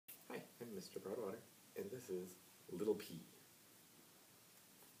I'm Mr. Broadwater, and this is Little P.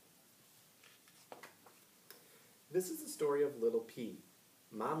 This is the story of Little P,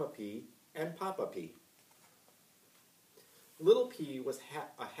 Mama P, and Papa P. Little P was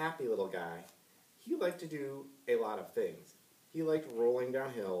a happy little guy. He liked to do a lot of things. He liked rolling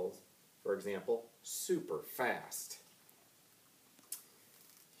down hills, for example, super fast.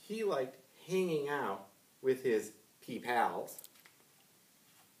 He liked hanging out with his P pals.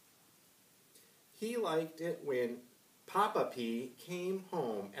 He liked it when Papa P came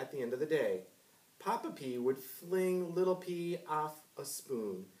home at the end of the day. Papa P would fling Little P off a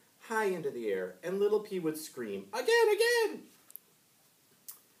spoon high into the air, and Little P would scream, "Again, again!"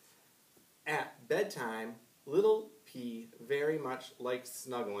 At bedtime, Little P very much liked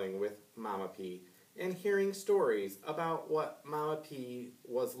snuggling with Mama P and hearing stories about what Mama P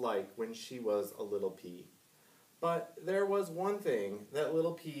was like when she was a little P. But there was one thing that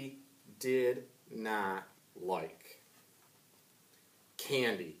Little P did not like.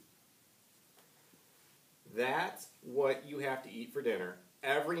 Candy. That's what you have to eat for dinner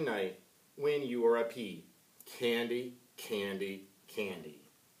every night when you are a P. Candy, candy, candy.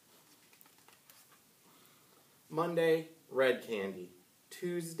 Monday, red candy.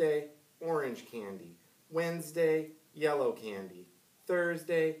 Tuesday, orange candy. Wednesday, yellow candy.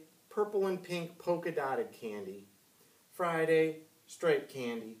 Thursday, purple and pink polka-dotted candy. Friday, striped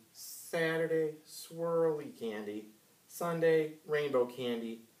candy. Saturday, swirly candy. Sunday, rainbow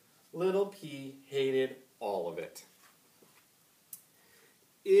candy. Little P hated all of it.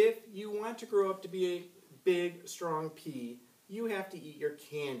 If you want to grow up to be a big, strong P, you have to eat your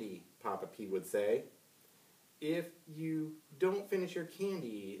candy, Papa P would say. If you don't finish your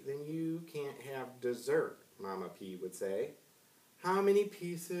candy, then you can't have dessert, Mama P would say. How many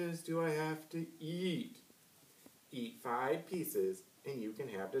pieces do I have to eat? Eat 5 pieces and you can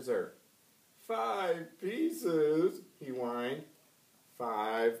have dessert. 5 pieces, he whined.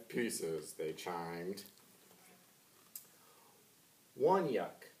 5 pieces, they chimed. 1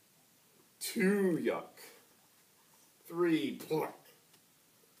 yuck. 2 yuck. 3 pluck.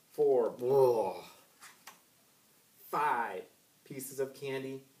 4 blah. 5 pieces of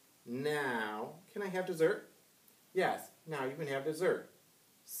candy. Now, can I have dessert? Yes, now you can have dessert,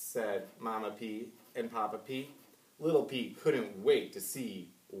 said Mama P and Papa P. Little P couldn't wait to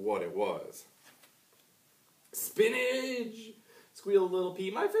see what it was. Spinach! Squealed Little P,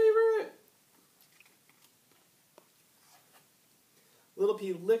 my favorite! Little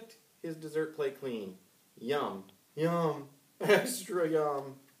P licked his dessert plate clean. Yum, yum, extra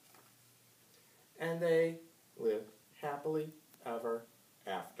yum. And they lived happily ever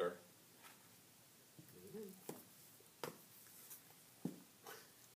after.